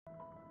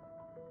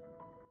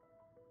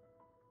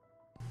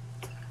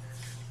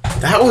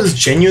That was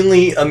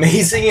genuinely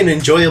amazing and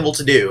enjoyable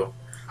to do.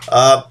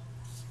 But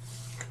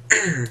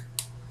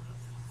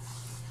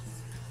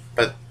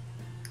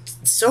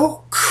it's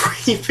so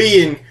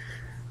creepy and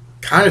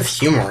kind of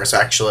humorous,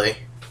 actually.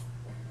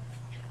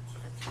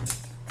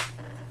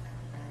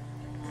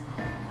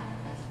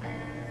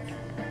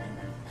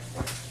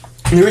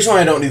 And the reason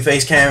why I don't do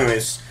face cam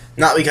is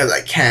not because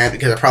I can't,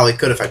 because I probably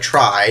could if I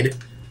tried.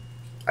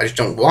 I just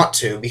don't want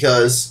to,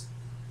 because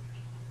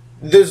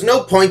there's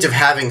no point of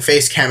having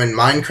face cam in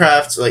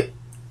Minecraft, like,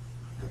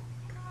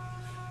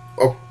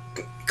 or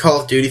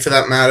Call of Duty for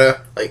that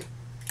matter. Like,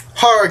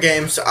 horror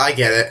games, I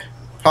get it.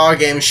 Horror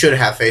games should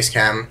have face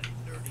cam.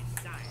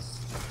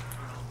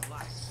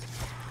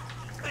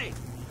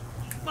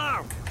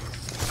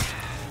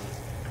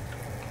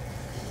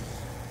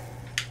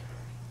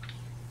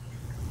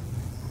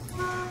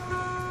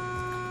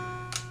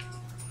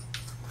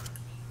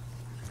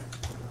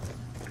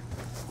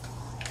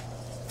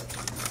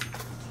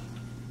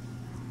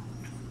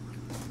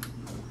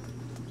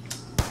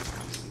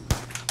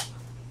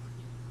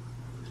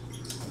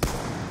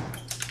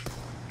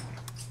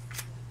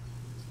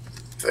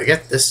 If I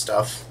get this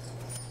stuff.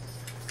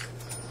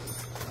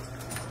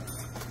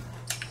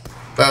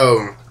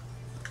 Boom.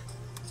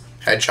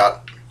 Headshot.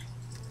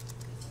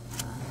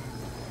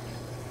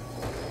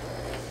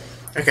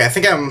 Okay, I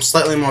think I'm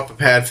slightly more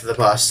prepared for the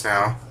bus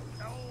now.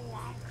 Oh,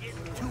 I'm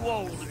getting too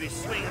old to be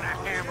swinging a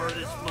hammer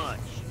this much.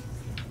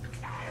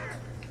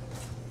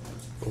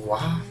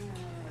 What?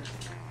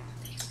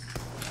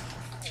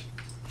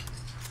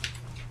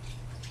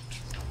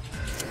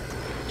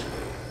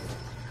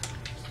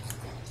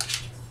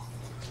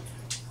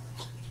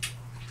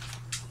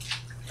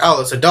 Oh,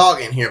 there's a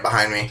dog in here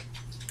behind me.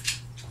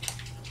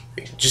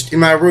 Just in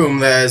my room,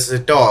 there's a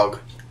dog.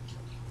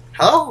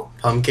 Hello,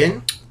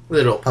 Pumpkin.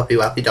 Little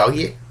puppy-wappy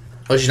doggy.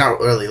 Well, she's not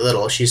really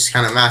little. She's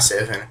kind of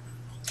massive and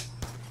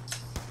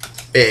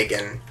big,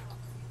 and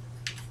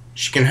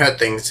she can hurt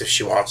things if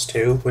she wants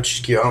to, which is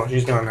cute. Oh,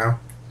 she's gone now.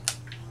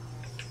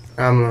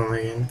 I'm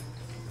lonely again.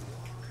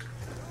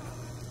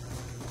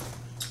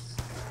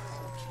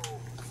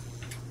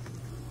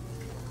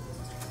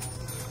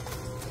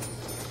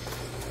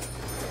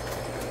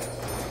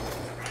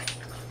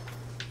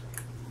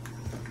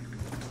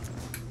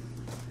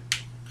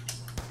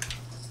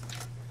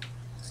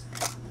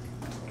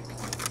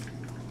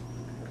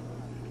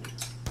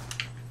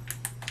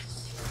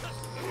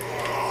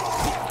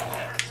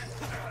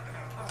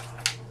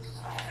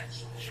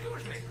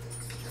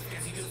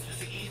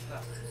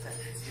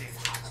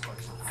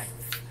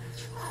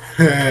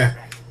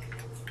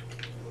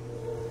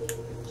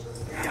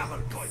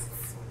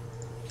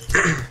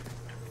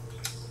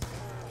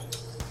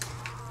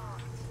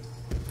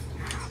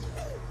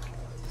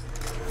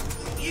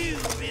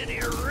 You've been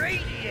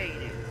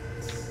irradiated.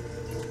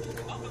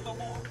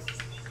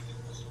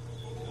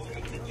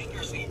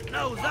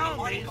 No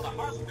zombies.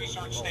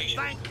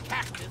 Thank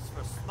Cactus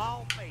for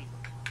small favor.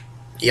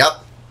 Yep.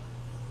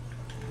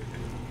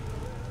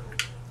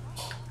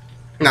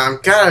 Now I'm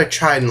gonna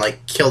try and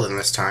like kill them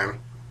this time.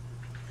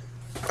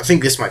 I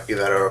think this might be a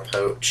better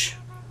approach.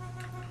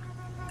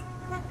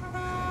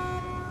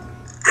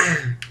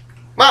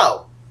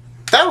 Well,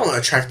 that won't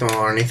attract them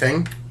or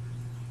anything.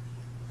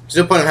 There's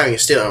no point in having a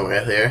steering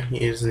wheel here.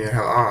 He doesn't even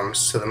have arms,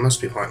 so that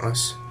must be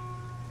pointless.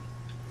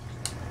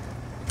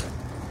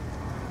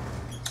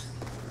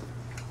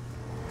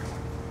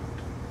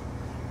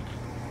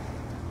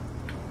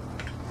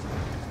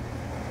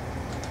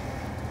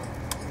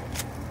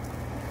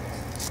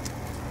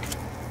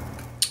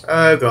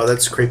 Oh god,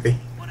 that's creepy.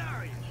 What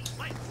are you?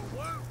 Late for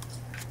work?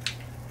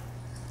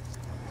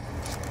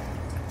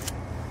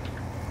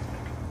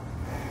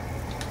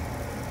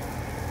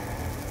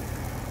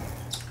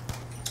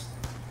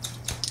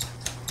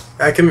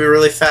 That can be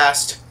really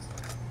fast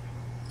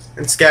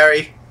and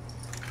scary.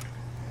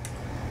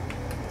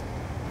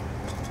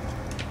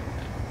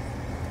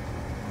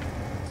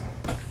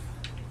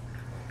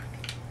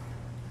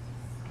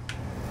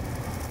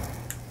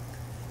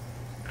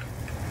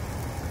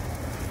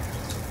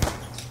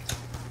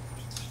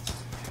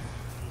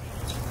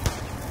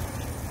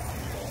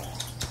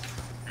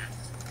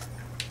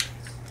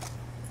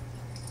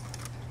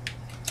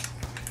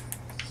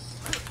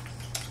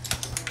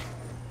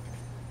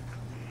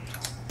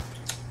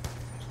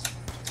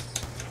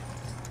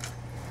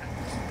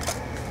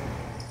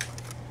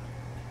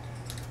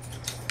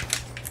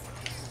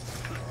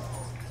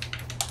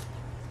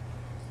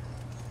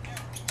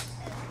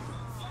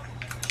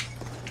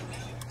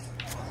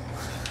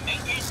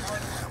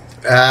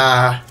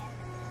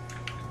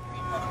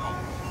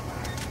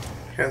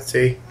 Can't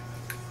see.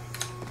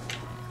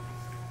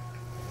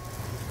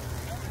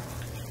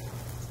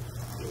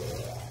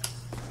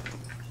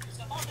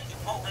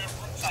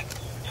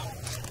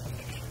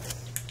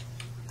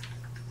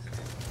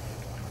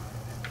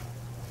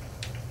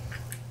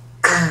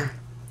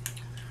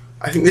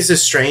 I think this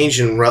is strange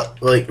and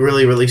like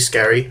really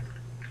scary.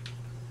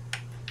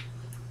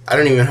 I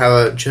don't even have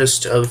a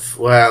gist of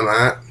where I'm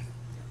at.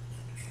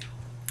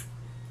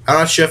 I'm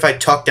not sure if I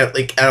talked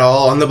at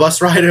all on the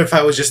bus ride, or if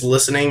I was just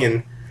listening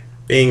and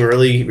being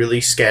really,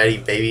 really scary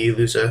baby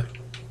loser.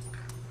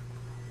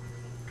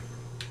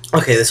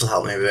 Okay, this will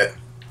help me a bit.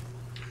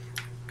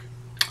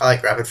 I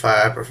like rapid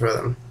fire, I prefer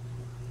them.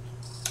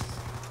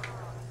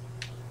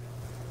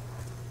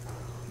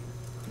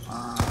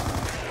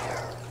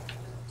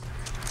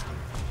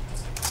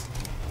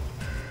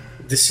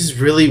 This is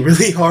really,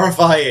 really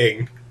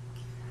horrifying.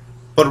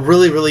 But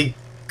really, really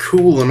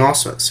cool and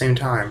awesome at the same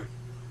time.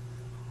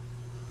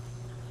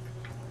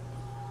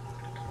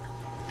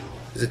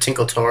 There's a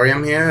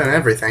Tinkletorium here and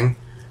everything.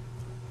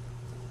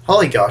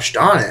 Holy gosh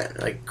darn it.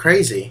 Like,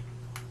 crazy.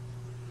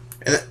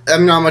 And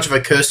I'm not much of a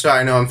curser.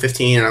 I know I'm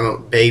 15 and I'm a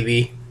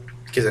baby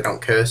because I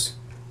don't curse.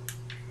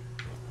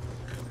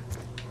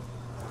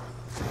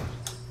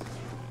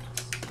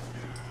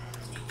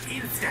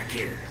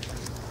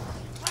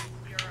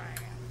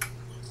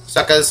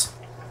 Suckers.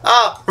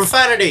 Ah!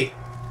 Profanity!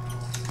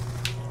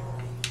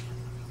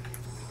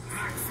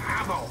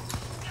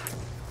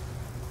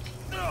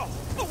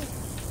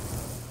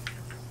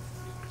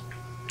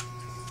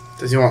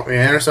 Does he want me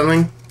in or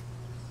something?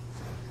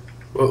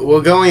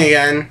 We're going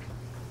again.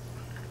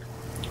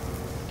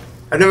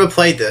 I've never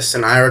played this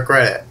and I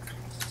regret it.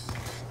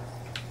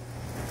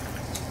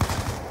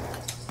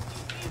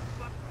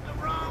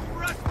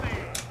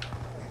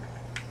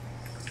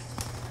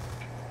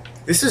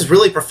 This is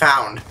really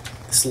profound.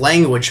 This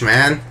language,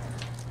 man.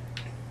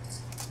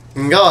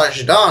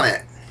 Gosh darn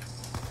it.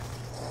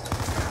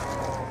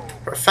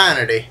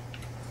 Profanity.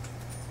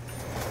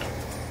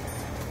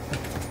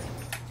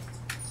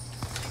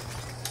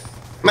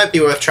 Might be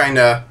worth trying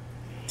to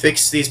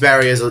fix these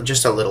barriers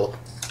just a little.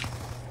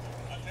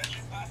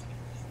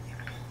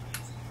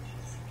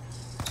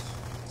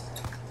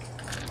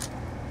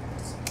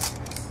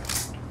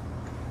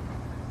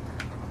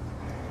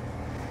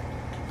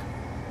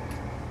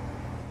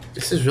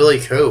 This is really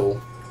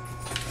cool.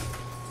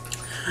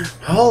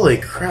 Holy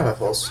crap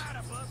apples.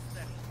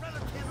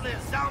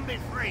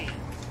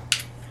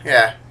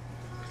 Yeah.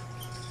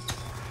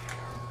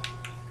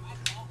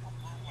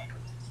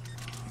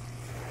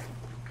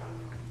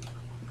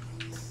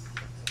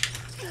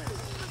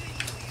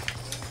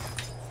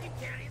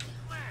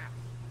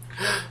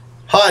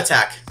 Heart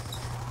attack.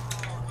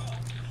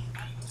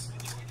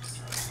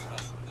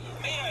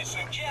 May I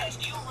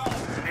suggest you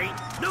run?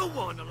 Ain't no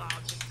one allowed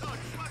to touch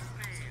my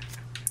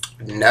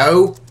man.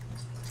 No.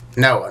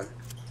 No one.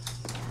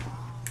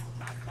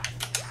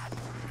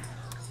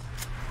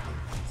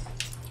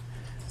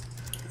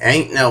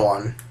 Ain't no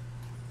one.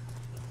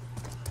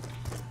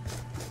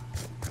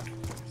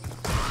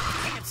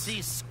 Can't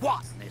see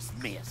squat in this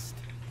mist.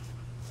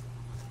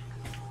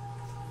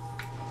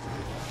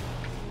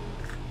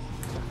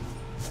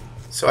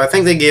 So I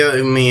think they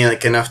gave me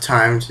like enough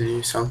time to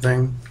do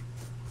something.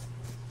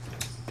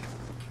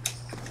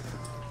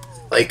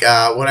 Like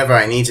whatever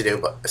I need to do,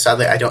 but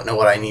sadly I don't know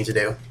what I need to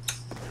do.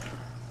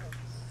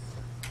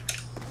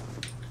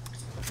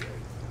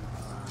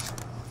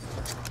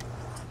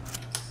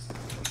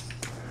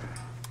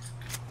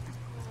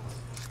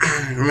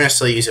 I'm gonna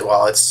still use it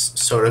while it's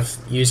sort of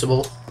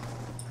usable.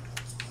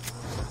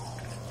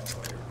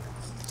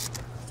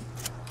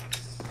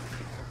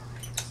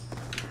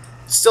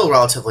 It's still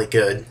relatively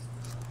good.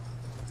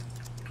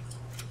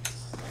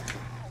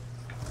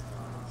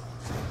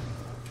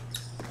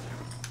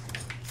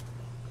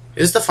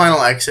 Is the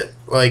final exit,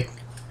 like,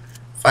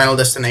 final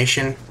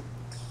destination?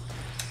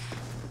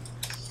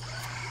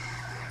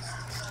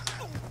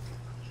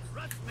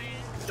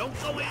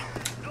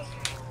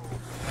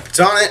 It's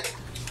on it.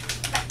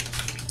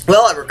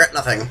 Well, I regret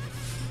nothing.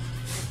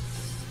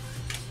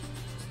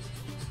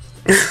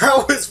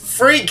 That was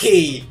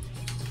freaky!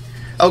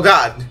 Oh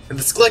god,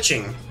 it's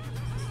glitching.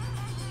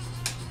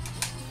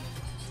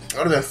 It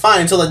would have been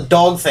fine until the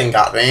dog thing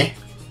got me.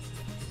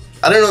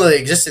 I didn't know they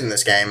existed in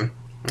this game.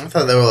 I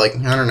thought they were like,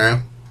 I don't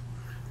know,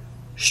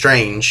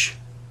 strange.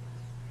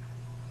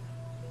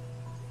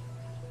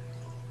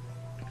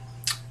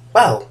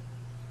 Well,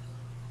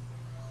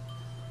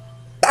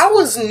 that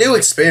was a new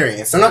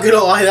experience. I'm not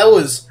gonna lie, that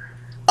was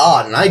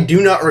odd, and I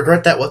do not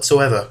regret that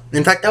whatsoever.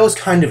 In fact, that was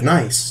kind of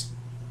nice.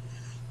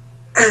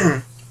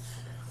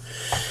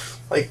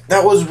 Like,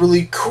 that was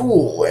really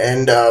cool,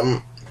 and,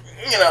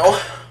 you know,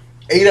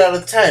 8 out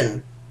of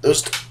 10.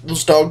 Those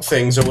dog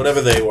things, or whatever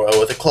they were,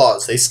 with the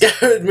claws, they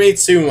scared me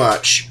too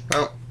much.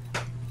 Well,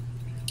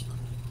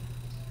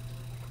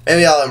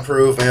 maybe I'll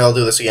improve, maybe I'll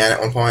do this again at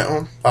one point.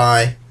 Oh,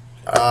 bye.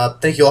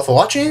 Thank you all for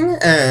watching,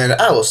 and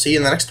I will see you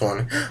in the next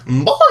one.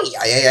 Bye!